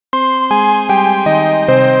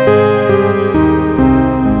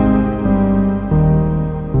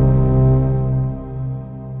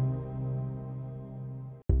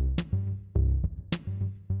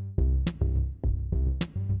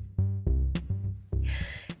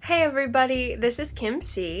Hey everybody, this is Kim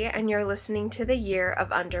C, and you're listening to The Year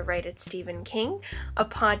of Underrated Stephen King, a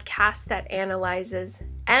podcast that analyzes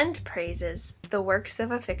and praises the works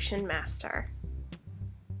of a fiction master.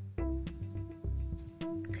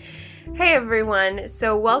 Hey everyone,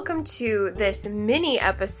 so welcome to this mini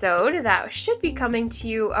episode that should be coming to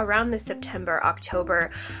you around the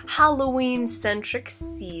September-October Halloween-centric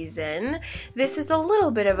season. This is a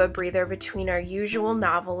little bit of a breather between our usual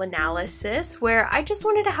novel analysis where I just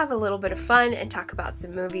wanted to have a little bit of fun and talk about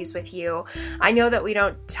some movies with you. I know that we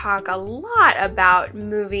don't talk a lot about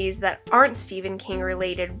movies that aren't Stephen King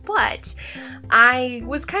related, but I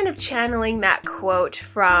was kind of channeling that quote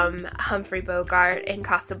from Humphrey Bogart in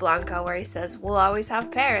Casablanca where he says, "We'll always have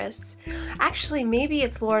Paris." Actually, maybe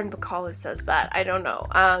it's Lauren Bacall who says that. I don't know.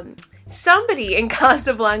 Somebody in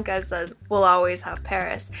Casablanca says, "We'll always have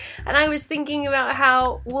Paris." And I was thinking about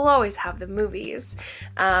how we'll always have the movies.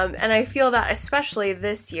 And I feel that especially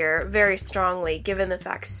this year very strongly, given the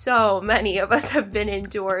fact so many of us have been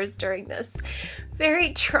indoors during this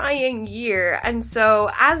very trying year. And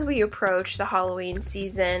so as we approach the Halloween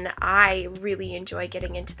season, I really enjoy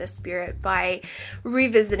getting into the spirit by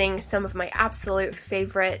revisiting some of my absolute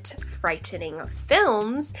favorite frightening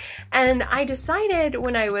films. And I decided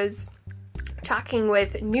when I was talking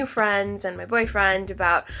with new friends and my boyfriend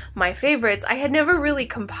about my favorites, I had never really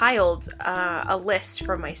compiled a list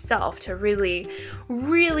for myself to really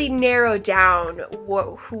narrow down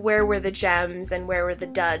where were the gems and where were the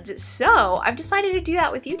duds. So I've decided to do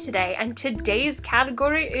that with you today, and today's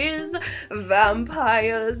category is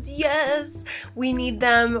vampires. Yes, we need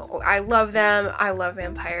them. I love them. I love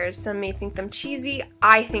vampires. Some may think them cheesy.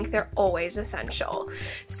 I think they're always essential.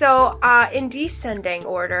 So in descending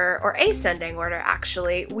order, or ascending order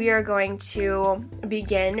actually, we are going to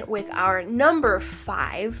begin with our number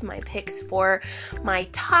 5, my picks for my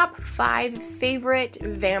top 5 favorite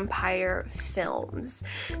vampire films.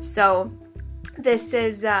 So this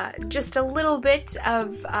is just a little bit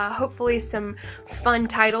of hopefully some fun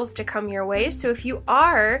titles to come your way. So if you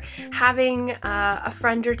are having a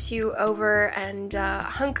friend or two over and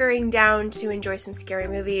hunkering down to enjoy some scary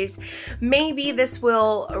movies, maybe this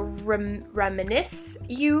will reminisce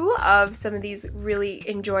you of some of these really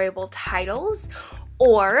enjoyable titles.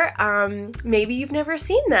 Or maybe you've never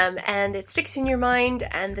seen them and it sticks in your mind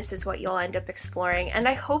and this is what you'll end up exploring, and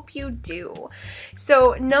I hope you do.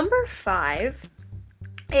 So number 5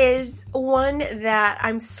 is one that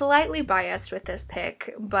I'm slightly biased with this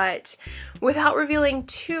pick, but without revealing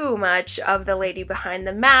too much of the lady behind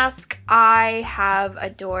the mask, I have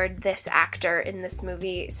adored this actor in this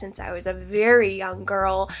movie since I was a very young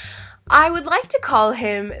girl. I would like to call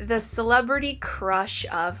him the celebrity crush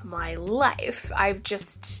of my life. I've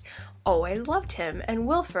just always loved him and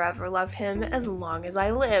will forever love him as long as I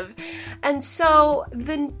live. And so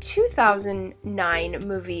the 2009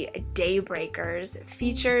 movie Daybreakers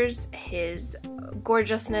features his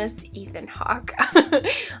gorgeousness, Ethan Hawke.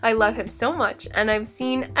 I love him so much, and I've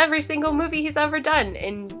seen every single movie he's ever done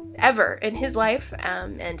in his life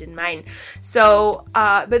and in mine. So,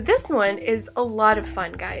 but this one is a lot of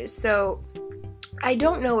fun, guys. So I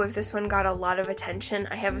don't know if this one got a lot of attention.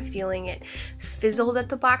 I have a feeling it fizzled at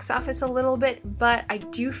the box office a little bit, but I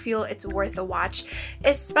do feel it's worth a watch,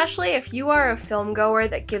 especially if you are a film goer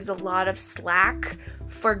that gives a lot of slack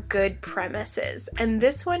for good premises. And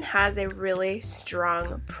this one has a really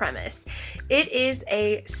strong premise. It is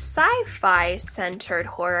a sci-fi centered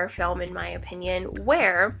horror film, in my opinion,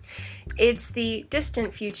 where it's the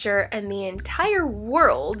distant future and the entire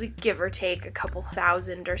world, give or take a couple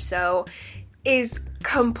thousand or so, is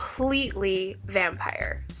completely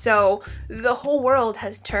vampire. So the whole world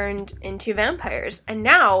has turned into vampires, and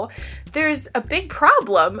now there's a big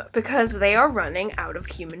problem because they are running out of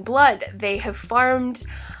human blood. They have farmed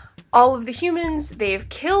all of the humans, they've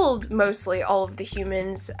killed mostly all of the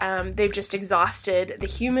humans, they've just exhausted the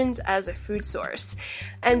humans as a food source.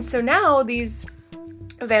 And so now these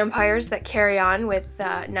vampires that carry on with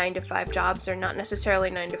 9-to-5 jobs, or not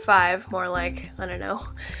necessarily 9-to-5, more like, I don't know,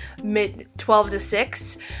 mid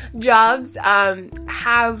 12-to-6 jobs,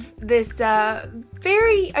 have this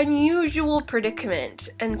very unusual predicament.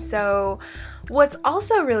 And so what's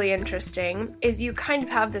also really interesting is you kind of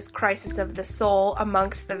have this crisis of the soul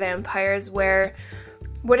amongst the vampires where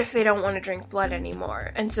what if they don't want to drink blood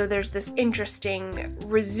anymore? And so there's this interesting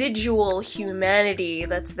residual humanity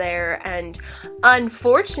that's there, and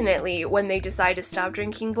unfortunately, when they decide to stop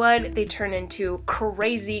drinking blood, they turn into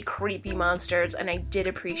crazy, creepy monsters, and I did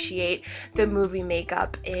appreciate the movie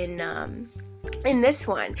makeup in in this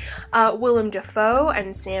one. Willem Dafoe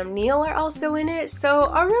and Sam Neill are also in it, so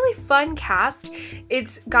a really fun cast.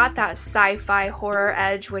 It's got that sci-fi horror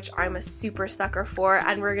edge, which I'm a super sucker for,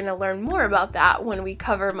 and we're gonna learn more about that when we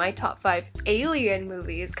cover my top 5 alien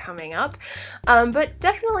movies coming up. But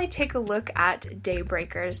definitely take a look at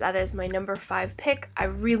Daybreakers. That is my number 5 pick. I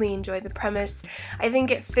really enjoyed the premise. I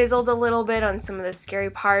think it fizzled a little bit on some of the scary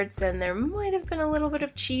parts, and there might have been a little bit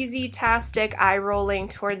of cheesy-tastic eye-rolling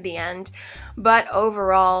toward the end. But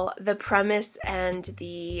overall, the premise and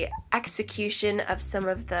the execution of some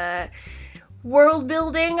of the world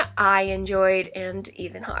building I enjoyed, and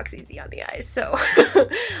Ethan Hawke's easy on the eyes. So,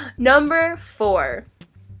 number 4.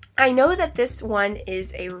 I know that this one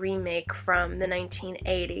is a remake from the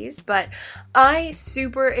 1980s, but I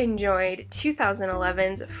super enjoyed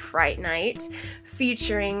 2011's Fright Night,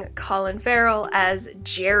 featuring Colin Farrell as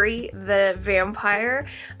Jerry the vampire,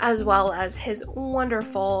 as well as his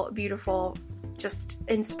wonderful, beautiful, just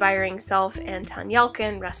inspiring self, Anton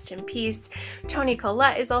Yelchin, rest in peace. Toni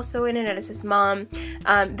Collette is also in it as his mom.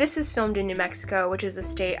 This is filmed in New Mexico, which is a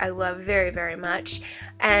state I love very, very much,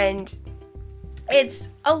 and it's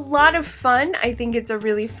a lot of fun. I think it's a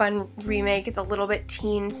really fun remake. It's a little bit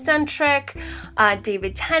teen-centric.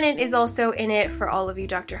 David Tennant is also in it for all of you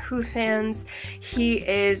Doctor Who fans. He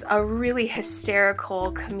is a really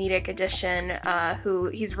hysterical comedic addition who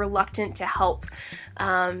he's reluctant to help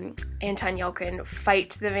Anton Yelchin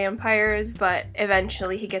fight the vampires, but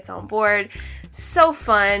eventually he gets on board. So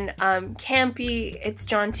fun, campy, it's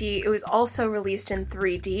jaunty. It was also released in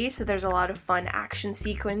 3D, so there's a lot of fun action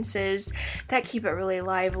sequences that keep it really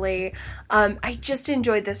lively. I just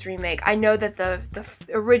enjoyed this remake. I know that the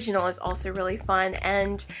original is also really fun,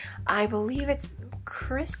 and I believe it's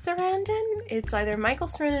Chris Sarandon? It's either Michael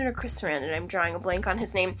Sarandon or Chris Sarandon. I'm drawing a blank on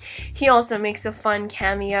his name. He also makes a fun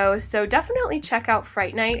cameo, so definitely check out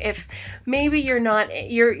Fright Night if maybe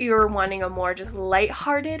you're wanting a more just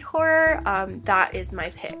lighthearted horror. That is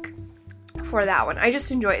my pick for that one. I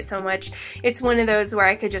just enjoy it so much. It's one of those where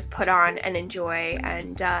I could just put on and enjoy,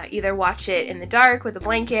 and either watch it in the dark with a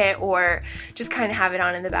blanket or just kind of have it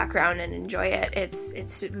on in the background and enjoy it.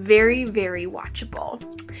 It's very, very watchable.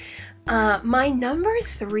 My number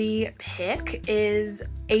 3 pick is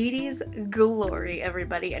 80s glory,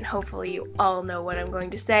 everybody, and hopefully you all know what I'm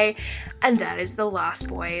going to say, and that is The Lost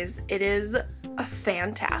Boys. It is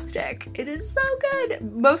fantastic. It is so good,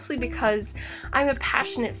 mostly because I'm a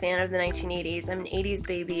passionate fan of the 1980s. I'm an 80s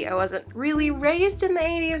baby. I wasn't really raised in the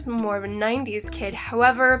 80s, I'm more of a 90s kid.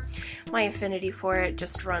 However, my affinity for it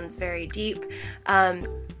just runs very deep.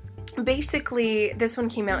 Basically, this one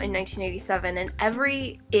came out in 1987, and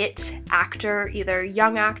every IT actor, either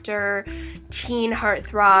young actor, teen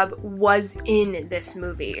heartthrob, was in this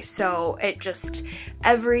movie. So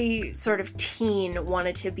every sort of teen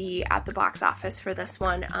wanted to be at the box office for this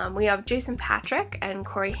one. We have Jason Patric and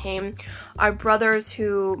Corey Haim, are brothers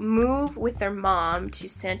who move with their mom to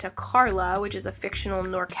Santa Carla, which is a fictional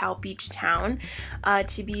NorCal beach town,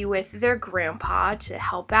 to be with their grandpa to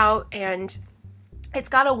help out, and it's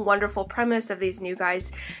got a wonderful premise of these new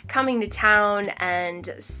guys coming to town, and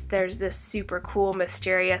there's this super cool,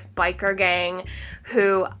 mysterious biker gang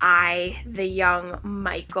who the young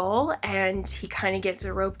Michael, and he kind of gets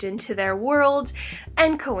roped into their world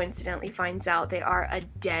and coincidentally finds out they are a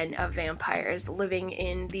den of vampires living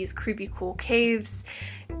in these creepy cool caves.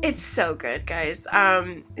 It's so good, guys.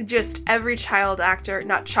 Just every child actor,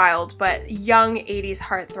 not child, but young 80s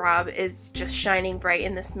heartthrob is just shining bright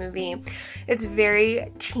in this movie. It's very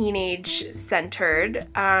teenage-centered,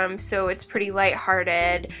 so it's pretty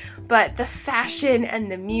lighthearted, but the fashion and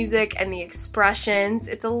the music and the expressions,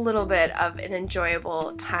 it's a little bit of an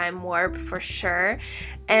enjoyable time warp for sure.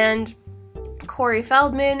 And Corey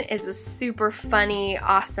Feldman is a super funny,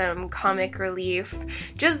 awesome comic relief.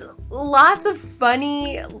 Just lots of fun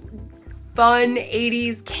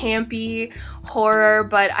 80s campy horror,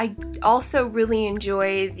 but I also really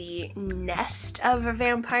enjoy the nest of a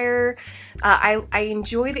vampire. I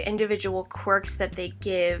enjoy the individual quirks that they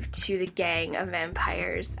give to the gang of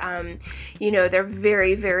vampires. They're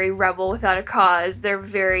very, very rebel without a cause. They're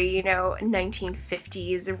very,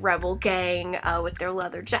 1950s rebel gang with their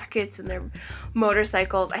leather jackets and their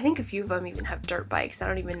motorcycles. I think a few of them even have dirt bikes. I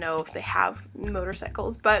don't even know if they have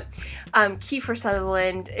motorcycles, but Kiefer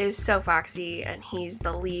Sutherland is so foxy, and he's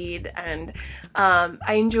the lead, and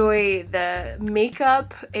I enjoy the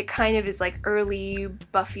makeup. It kind of is like early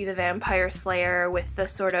Buffy the Vampire Slayer with the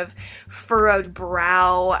sort of furrowed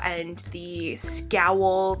brow and the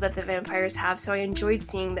scowl that the vampires have, so I enjoyed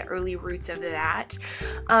seeing the early roots of that.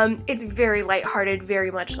 It's very lighthearted,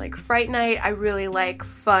 very much like Fright Night. I really like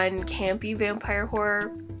fun, campy vampire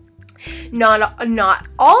horror. Not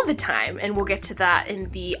all the time, and we'll get to that in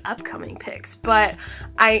the upcoming picks, but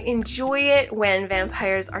I enjoy it when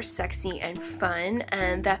vampires are sexy and fun,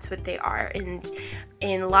 and that's what they are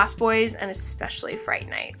in Lost Boys and especially Fright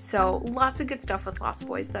Night. So lots of good stuff with Lost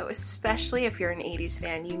Boys, though, especially if you're an 80s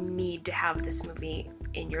fan. You need to have this movie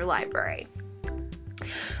in your library.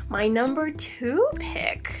 My number 2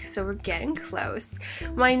 pick, so we're getting close.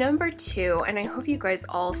 My number 2, and I hope you guys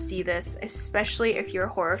all see this, especially if you're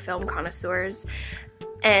horror film connoisseurs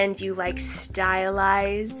and you like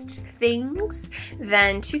stylized things,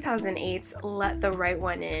 then 2008's Let the Right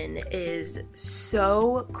One In is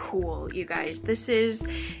so cool, you guys. This is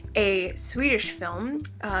a Swedish film,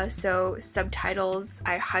 so subtitles,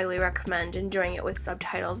 I highly recommend enjoying it with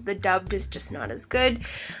subtitles. The dubbed is just not as good,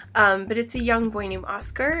 but it's a young boy named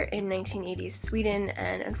Oscar in 1980s Sweden,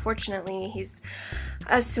 and unfortunately he's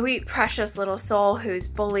a sweet, precious little soul who's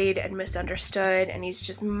bullied and misunderstood, and he's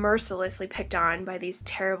just mercilessly picked on by these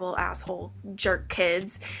terrible asshole jerk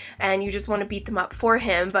kids, and you just want to beat them up for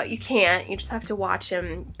him, but you can't. You just have to watch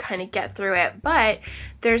him kind of get through it. But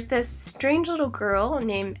there's this strange little girl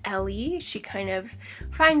named Ellie. She kind of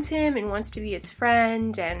finds him and wants to be his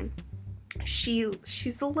friend, and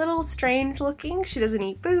she's a little strange looking. She doesn't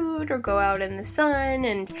eat food or go out in the sun,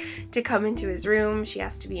 and to come into his room she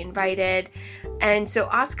has to be invited. And so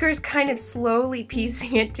Oscar's kind of slowly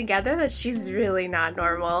piecing it together that she's really not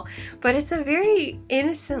normal, but it's a very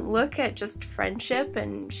innocent look at just friendship,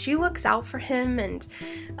 and she looks out for him and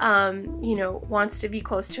wants to be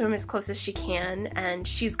close to him as close as she can, and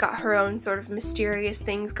she's got her own sort of mysterious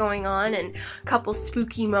things going on and a couple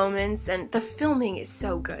spooky moments, and the filming is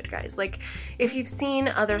so good, guys. Like, if you've seen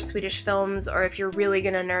other Swedish films, or if you're really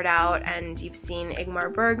gonna nerd out and you've seen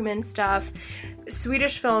Ingmar Bergman stuff,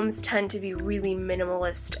 Swedish films tend to be really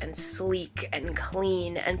minimalist and sleek and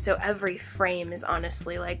clean, and so every frame is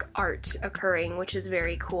honestly like art occurring, which is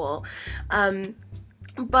very cool.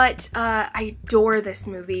 But I adore this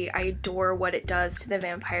movie. I adore what it does to the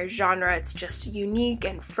vampire genre. It's just unique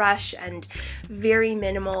and fresh and very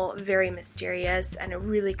minimal, very mysterious, and it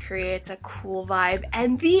really creates a cool vibe.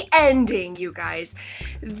 And the ending, you guys.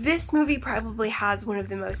 This movie probably has one of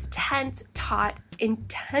the most tense, taut,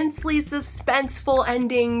 intensely suspenseful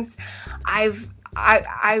endings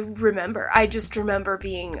I remember. I just remember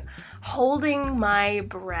holding my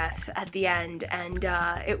breath at the end, and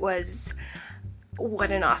it was...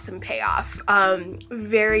 what an awesome payoff.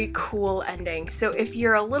 Very cool ending. So if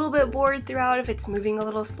you're a little bit bored throughout, if it's moving a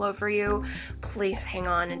little slow for you, please hang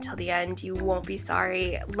on until the end. You won't be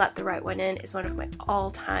sorry. Let the Right One In is one of my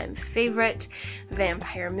all-time favorite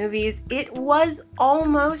vampire movies. It was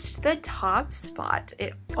almost the top spot.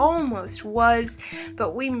 It almost was,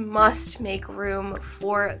 but we must make room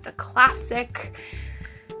for the classic,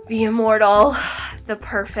 the immortal, the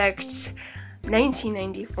perfect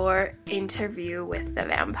 1994 Interview with the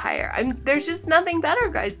Vampire. There's just nothing better,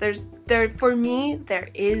 guys. For me, there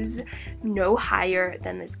is no higher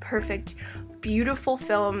than this perfect, beautiful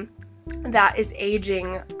film that is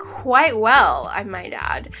aging quite well, I might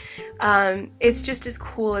add. It's just as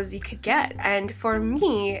cool as you could get, and for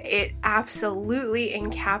me, it absolutely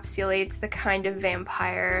encapsulates the kind of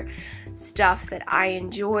vampire stuff that I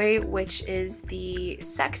enjoy, which is the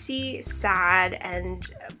sexy, sad,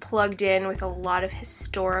 and plugged in with a lot of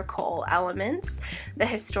historical elements, the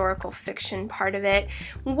historical fiction part of it.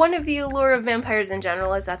 One of the allure of vampires in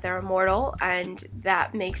general is that they're immortal, and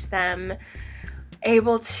that makes them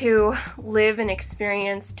able to live and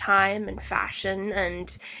experience time and fashion,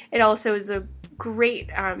 and it also is a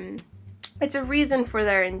great it's a reason for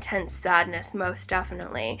their intense sadness, most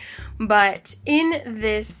definitely. But in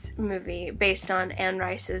this movie, based on Anne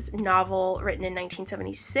Rice's novel written in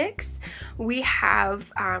 1976, we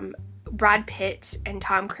have Brad Pitt and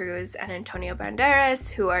Tom Cruise and Antonio Banderas,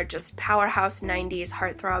 who are just powerhouse 90s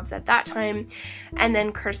heartthrobs at that time, and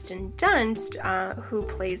then Kirsten Dunst, who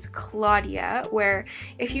plays Claudia, where,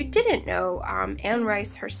 if you didn't know, Anne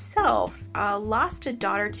Rice herself lost a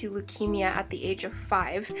daughter to leukemia at the age of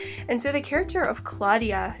 5, and so the character of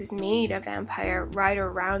Claudia, who's made a vampire right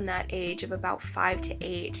around that age of about 5 to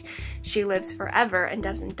 8, she lives forever and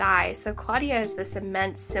doesn't die. So Claudia is this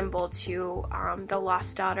immense symbol to the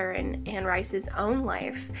lost daughter in Anne Rice's own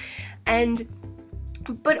life.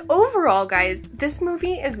 But overall, guys, this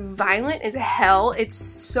movie is violent as hell. It's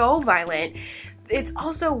so violent. it's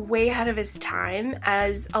also way ahead of his time,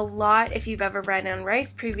 as a lot, if you've ever read Anne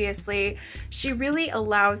Rice previously, she really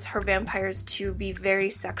allows her vampires to be very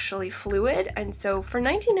sexually fluid. And so for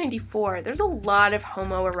 1994, there's a lot of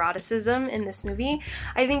homoeroticism in this movie.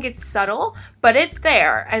 I think it's subtle, but it's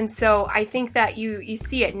there. And so I think that you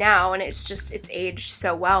see it now, and it's aged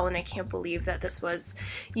so well. And I can't believe that this was,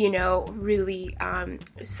 really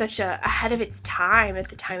such ahead of its time at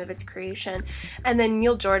the time of its creation. And then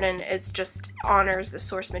Neil Jordan honors the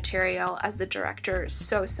source material as the director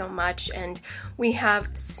so much, and we have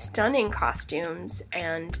stunning costumes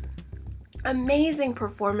and amazing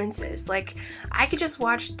performances. Like, I could just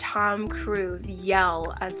watch Tom Cruise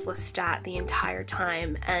yell as Lestat the entire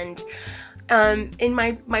time. And in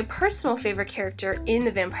my personal favorite character in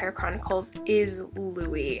the Vampire Chronicles is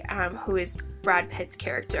Louis, who is Brad Pitt's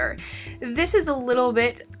character. This is a little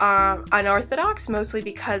bit unorthodox, mostly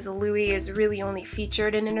because Louis is really only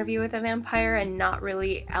featured in Interview with a Vampire and not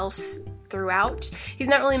really else throughout. He's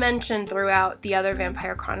not really mentioned throughout the other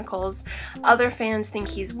Vampire Chronicles. Other fans think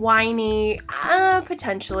he's whiny.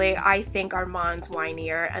 Potentially. I think Armand's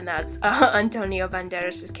whinier, and that's Antonio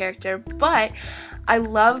Banderas' character. But I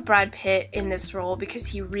love Brad Pitt in this role because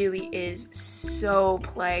he really is so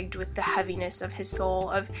plagued with the heaviness of his soul,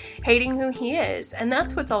 of hating who he is. And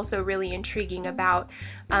that's what's also really intriguing about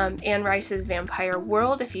Anne Rice's vampire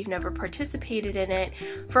world, if you've never participated in it.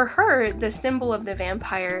 For her, the symbol of the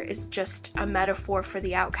vampire is just a metaphor for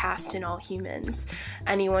the outcast in all humans.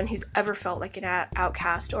 Anyone who's ever felt like an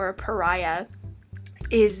outcast or a pariah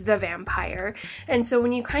is the vampire. And so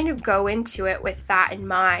when you kind of go into it with that in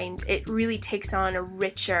mind, it really takes on a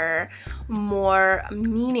richer, more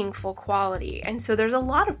meaningful quality. And so there's a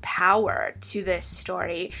lot of power to this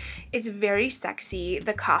story. It's very sexy.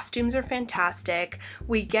 The costumes are fantastic.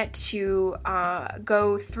 We get to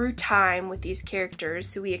go through time with these characters.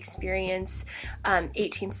 So we experience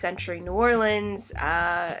 18th century New Orleans,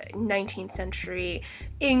 19th century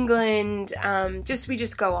England. We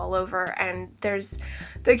just go all over. And there's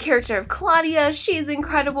the character of Claudia. She's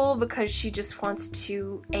incredible because she just wants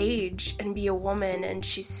to age and be a woman, and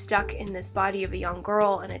she's stuck in this body of a young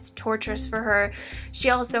girl, and it's torturous for her. She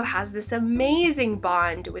also has this amazing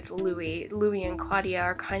bond with Louis. Louis and Claudia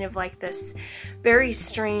are kind of like this very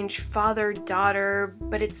strange father-daughter,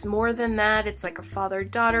 but it's more than that. It's like a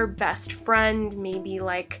father-daughter, best friend, maybe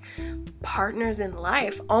like partners in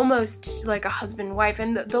life, almost like a husband-wife.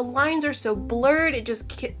 And the lines are so blurred.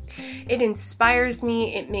 It inspires me.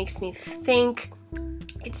 It makes me think.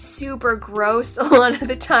 It's super gross a lot of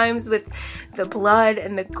the times with the blood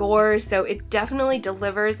and the gore, so it definitely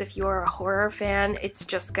delivers if you're a horror fan. It's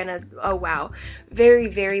just gonna, oh wow, very,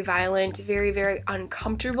 very violent, very, very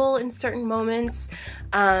uncomfortable in certain moments,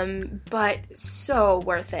 but so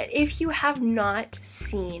worth it. If you have not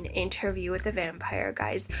seen Interview with a Vampire,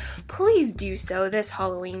 guys, please do so this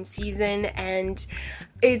Halloween season, and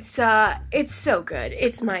it's so good.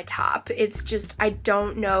 It's my top. It's just, I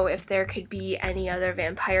don't know if there could be any other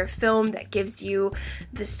vampire film that gives you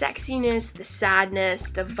the sexiness, the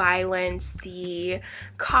sadness, the violence, the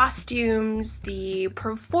costumes, the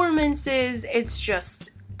performances. It's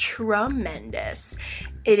just tremendous.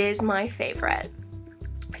 It is my favorite.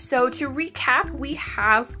 So to recap, we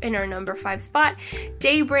have in our number 5 spot,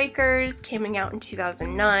 Daybreakers, coming out in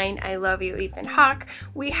 2009. I Love You, Ethan Hawke.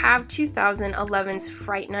 We have 2011's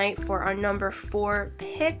Fright Night for our number 4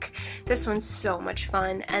 pick. This one's so much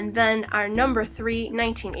fun. And then our number 3,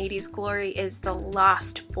 1980s glory, is The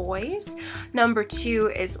Lost Boys. Number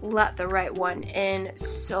 2 is Let the Right One In.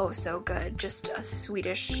 So good. Just a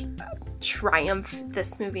Swedish triumph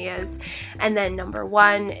this movie is. And then number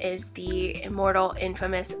 1 is the immortal,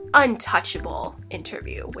 infamous, untouchable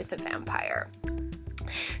Interview with a Vampire.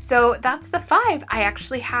 So that's the 5. I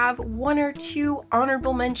actually have 1 or 2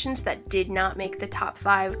 honorable mentions that did not make the top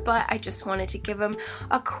 5, but I just wanted to give them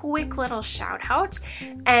a quick little shout out.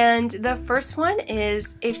 And the first one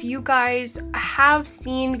is, if you guys have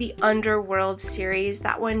seen the Underworld series,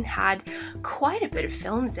 that one had quite a bit of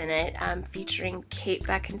films in it, featuring Kate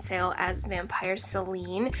Beckinsale as vampire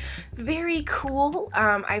Celine. Very cool.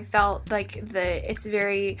 I felt like it's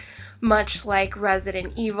very much like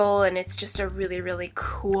Resident Evil, and it's just a really, really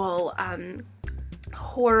cool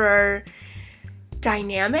horror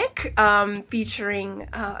dynamic featuring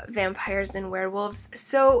vampires and werewolves.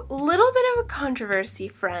 So, a little bit of a controversy,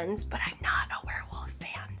 friends, but I'm not a werewolf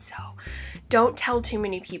fan, so don't tell too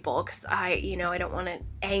many people, because I don't want to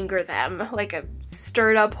anger them like a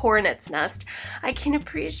stirred up hornet's nest. I can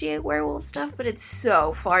appreciate werewolf stuff, but it's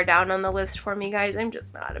so far down on the list for me, guys. I'm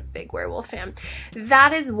just not a big werewolf fan.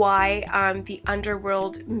 That is why the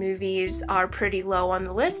Underworld movies are pretty low on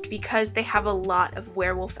the list, because they have a lot of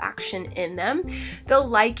werewolf action in them. The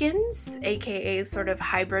Lycans, aka sort of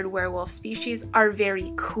hybrid werewolf species, are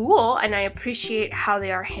very cool, and I appreciate how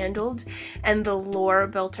they are handled and the lore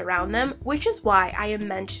built around them, which is why I am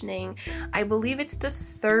mentioning, I believe it's the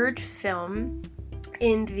third film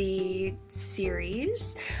in the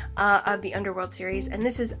series, of the Underworld series, and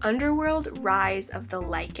this is Underworld Rise of the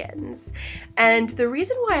Lycans. And the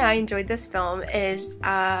reason why I enjoyed this film is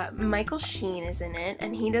Michael Sheen is in it,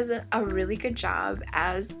 and he does a really good job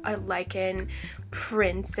as a Lycan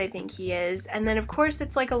prince, I think he is. And then of course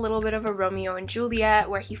it's like a little bit of a Romeo and Juliet,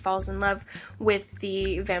 where he falls in love with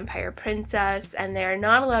the vampire princess and they're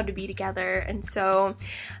not allowed to be together. And so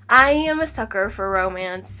I am a sucker for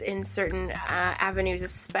romance in certain avenues,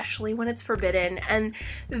 especially when it's forbidden, and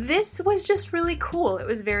this was just really cool. It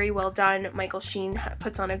was very well done. Michael Sheen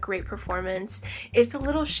puts on a great performance. It's a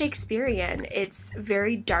little Shakespearean. It's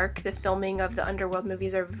very dark. The filming of the Underworld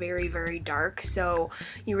movies are very, very dark, so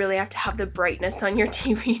you really have to have the brightness on your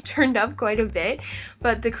TV turned up quite a bit.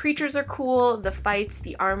 But the creatures are cool, the fights,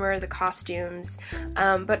 the armor, the costumes,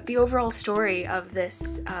 but the overall story of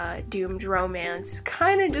this doomed romance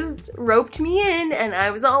kind of just roped me in, and I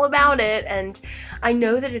was all about it. And I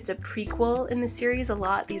know that it's a prequel in the series a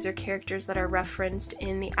lot. These are characters that are referenced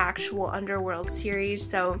in the actual Underworld series,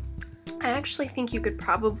 so I actually think you could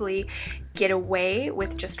probably get away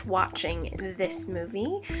with just watching this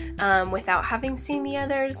movie without having seen the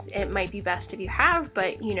others. It might be best if you have,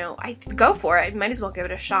 but you know, I go for it. Might as well give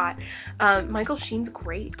it a shot. Michael Sheen's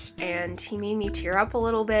great, and he made me tear up a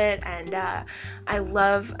little bit, and I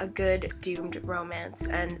love a good doomed romance,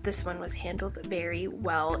 and this one was handled very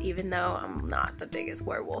well, even though I'm not the biggest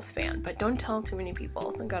werewolf fan. But don't tell too many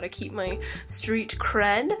people. I gotta keep my street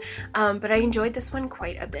cred. But I enjoyed this one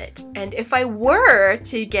quite a bit, and if I were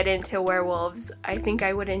to get into werewolves, I think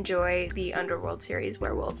I would enjoy the Underworld series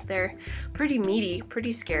werewolves. They're pretty meaty,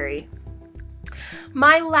 pretty scary.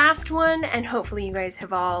 My last one, and hopefully you guys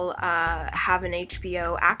have all have an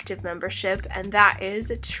HBO active membership, and that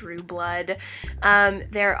is True Blood.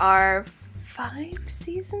 There are 5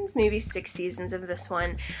 seasons, maybe 6 seasons of this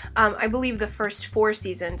one. I believe the first 4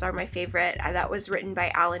 seasons are my favorite. That was written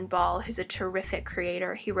by Alan Ball, who's a terrific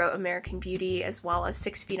creator. He wrote American Beauty as well as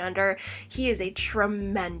 6 Feet Under. He is a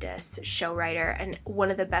tremendous show writer and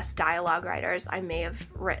one of the best dialogue writers I may have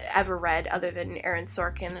ever read, other than Aaron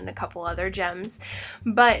Sorkin and a couple other gems.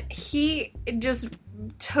 But he just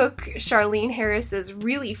took Charlene Harris's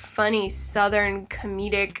really funny southern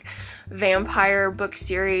comedic vampire book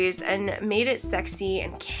series and made it sexy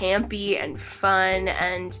and campy and fun,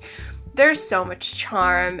 and there's so much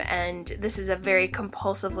charm, and this is a very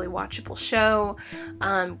compulsively watchable show.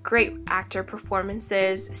 Great actor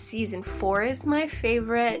performances. Season 4 is my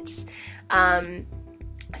favorite.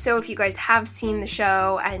 So if you guys have seen the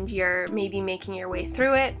show and you're maybe making your way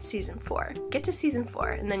through it, season 4. Get to season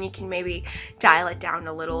 4 and then you can maybe dial it down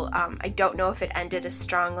a little. I don't know if it ended as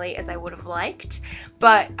strongly as I would have liked,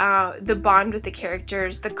 but the bond with the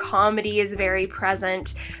characters, the comedy is very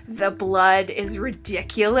present, the blood is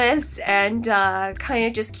ridiculous, and kind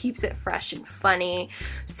of just keeps it fresh and funny.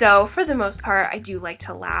 So for the most part, I do like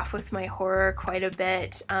to laugh with my horror quite a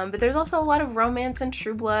bit, but there's also a lot of romance in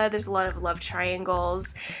True Blood. There's a lot of love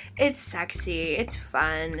triangles. It's sexy, it's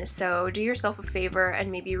fun, so do yourself a favor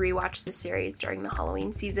and maybe rewatch the series during the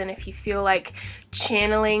Halloween season if you feel like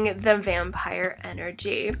channeling the vampire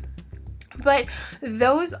energy. But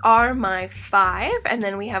those are my 5, and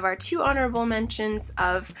then we have our 2 honorable mentions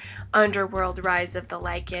of Underworld Rise of the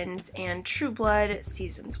Lycans and True Blood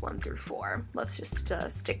seasons 1 through 4. Let's just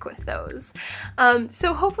stick with those.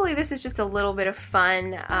 So hopefully this is just a little bit of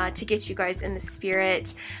fun to get you guys in the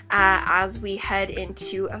spirit as we head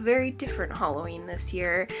into a very different Halloween this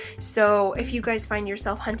year. So if you guys find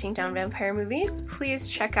yourself hunting down vampire movies, please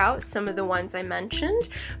check out some of the ones I mentioned.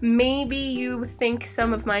 Maybe you think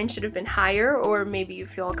some of mine should have been higher, or maybe you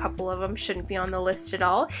feel a couple of them shouldn't be on the list at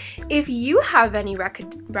all. If you have any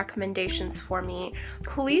recommendations for me,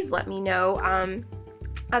 please let me know.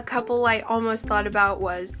 A couple I almost thought about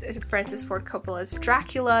was Francis Ford Coppola's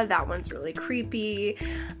Dracula. That one's really creepy.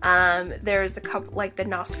 There's a couple like the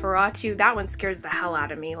Nosferatu. That one scares the hell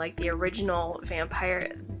out of me, like the original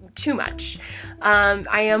vampire. Too much.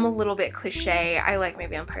 I am a little bit cliche. I like my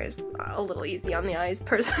vampires a little easy on the eyes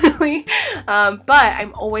personally, but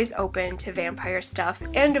I'm always open to vampire stuff.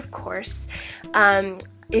 And of course,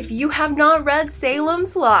 if you have not read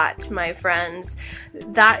Salem's Lot, my friends,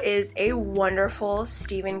 that is a wonderful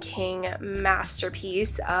Stephen King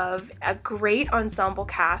masterpiece of a great ensemble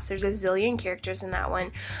cast. There's a zillion characters in that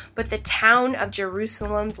one, but the town of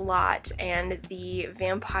Jerusalem's Lot and the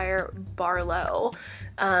vampire Barlow,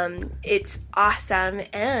 it's awesome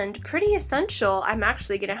and pretty essential. I'm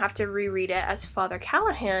actually going to have to reread it as Father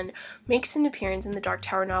Callahan makes an appearance in the Dark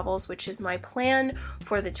Tower novels, which is my plan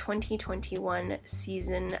for the 2021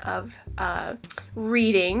 season of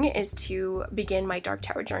reading, is to begin my Dark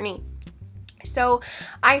Tower journey. So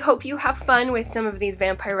I hope you have fun with some of these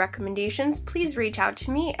vampire recommendations. Please reach out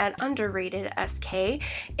to me at UnderratedSK.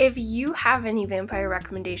 If you have any vampire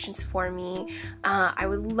recommendations for me, I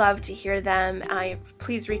would love to hear them.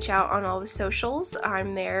 Please reach out on all the socials.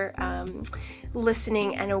 I'm there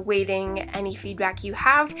listening and awaiting any feedback you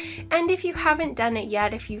have. And if you haven't done it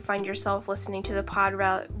yet, if you find yourself listening to the pod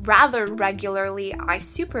rather regularly, I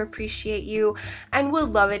super appreciate you and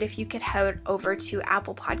would love it if you could head over to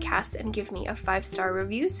Apple Podcasts and give me a 5-star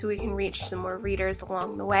review so we can reach some more readers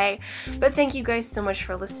along the way. But thank you guys so much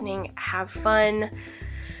for listening. Have fun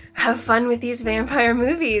with these vampire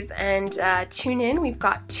movies, and tune in. We've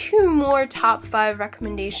got 2 more top 5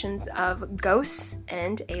 recommendations of ghosts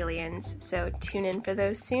and aliens, so tune in for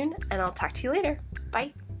those soon, and I'll talk to you later.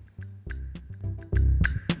 Bye.